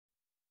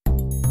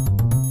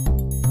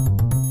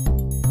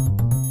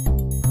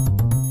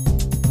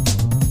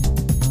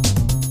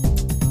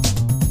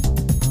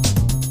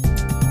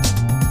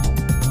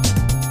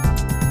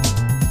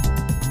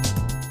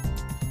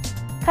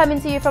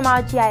Coming to you from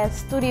our GIS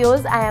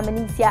studios, I am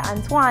Lucia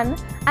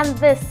and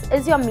this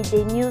is your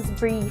midday news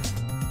brief.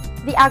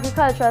 The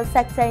agricultural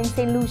sector in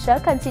St. Lucia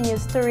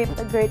continues to reap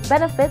great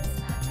benefits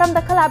from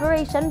the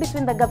collaboration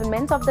between the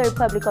government of the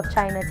Republic of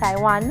China,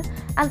 Taiwan,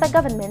 and the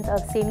government of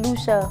St.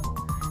 Lucia.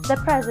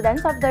 The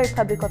President of the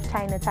Republic of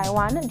China,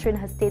 Taiwan, during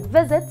her state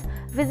visit,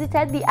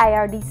 visited the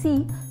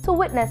IRDC to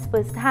witness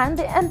firsthand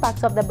the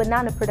impact of the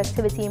Banana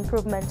Productivity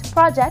Improvement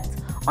Project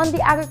on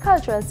the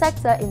agricultural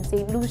sector in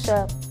St.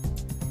 Lucia.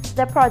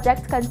 The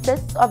project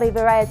consists of a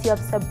variety of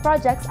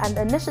sub-projects and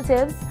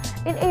initiatives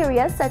in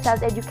areas such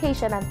as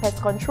education and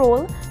pest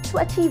control to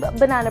achieve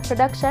banana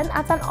production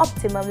at an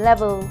optimum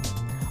level.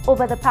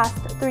 Over the past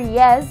 3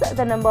 years,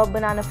 the number of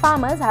banana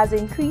farmers has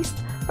increased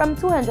from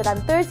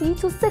 230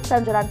 to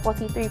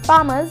 643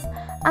 farmers,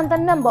 and the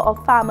number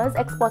of farmers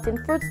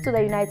exporting fruits to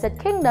the United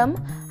Kingdom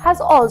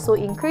has also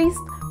increased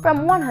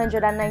from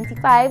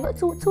 195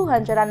 to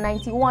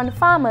 291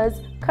 farmers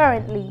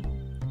currently.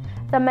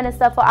 The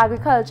Minister for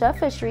Agriculture,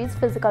 Fisheries,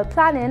 Physical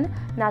Planning,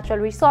 Natural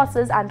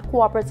Resources and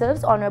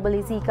Cooperatives, Honorable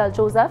Ezekiel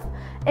Joseph,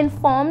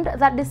 informed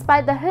that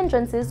despite the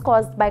hindrances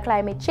caused by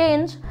climate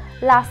change,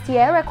 last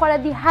year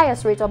recorded the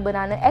highest rate of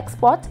banana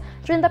export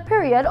during the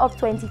period of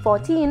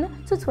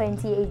 2014 to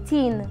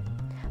 2018.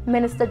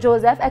 Minister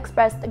Joseph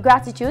expressed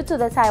gratitude to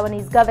the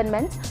Taiwanese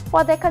government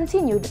for their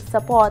continued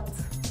support.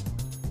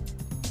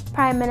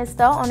 Prime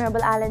Minister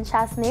Honorable Alan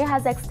Chasney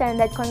has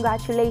extended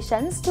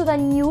congratulations to the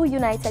new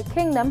United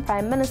Kingdom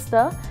Prime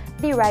Minister,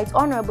 the Right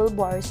Honorable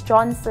Boris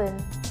Johnson.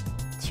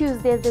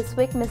 Tuesday this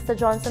week, Mr.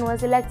 Johnson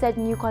was elected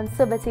new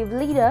Conservative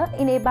leader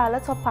in a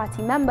ballot of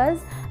party members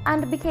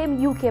and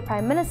became UK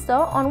Prime Minister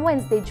on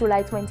Wednesday,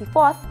 July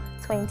 24,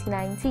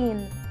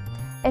 2019.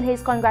 In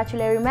his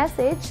congratulatory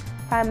message,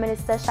 Prime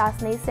Minister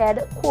Chasney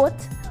said,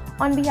 quote,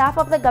 "On behalf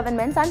of the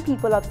government and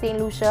people of St.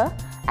 Lucia,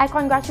 I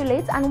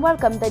congratulate and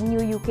welcome the new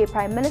UK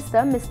Prime Minister,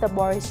 Mr.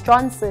 Boris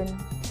Johnson.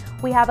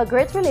 We have a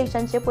great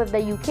relationship with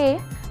the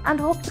UK and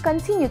hope to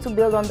continue to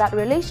build on that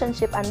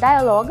relationship and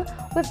dialogue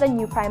with the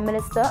new Prime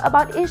Minister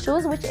about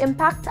issues which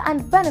impact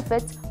and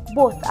benefit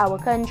both our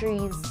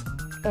countries."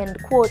 End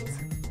quote.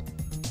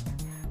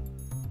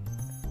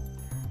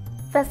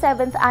 The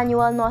 7th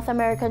annual North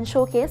American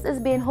Showcase is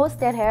being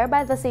hosted here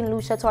by the St.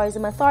 Lucia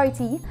Tourism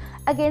Authority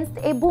against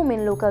a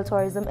booming local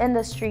tourism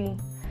industry.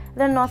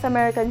 The North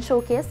American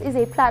Showcase is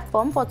a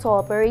platform for tour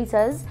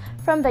operators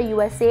from the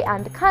USA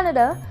and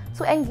Canada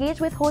to engage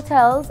with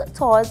hotels,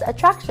 tours,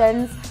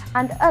 attractions,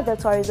 and other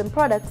tourism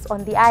products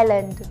on the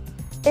island.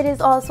 It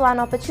is also an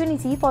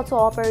opportunity for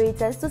tour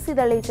operators to see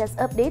the latest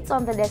updates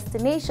on the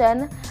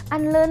destination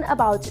and learn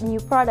about new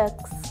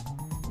products.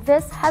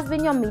 This has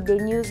been your Midday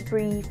News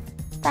Brief.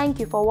 Thank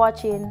you for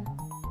watching.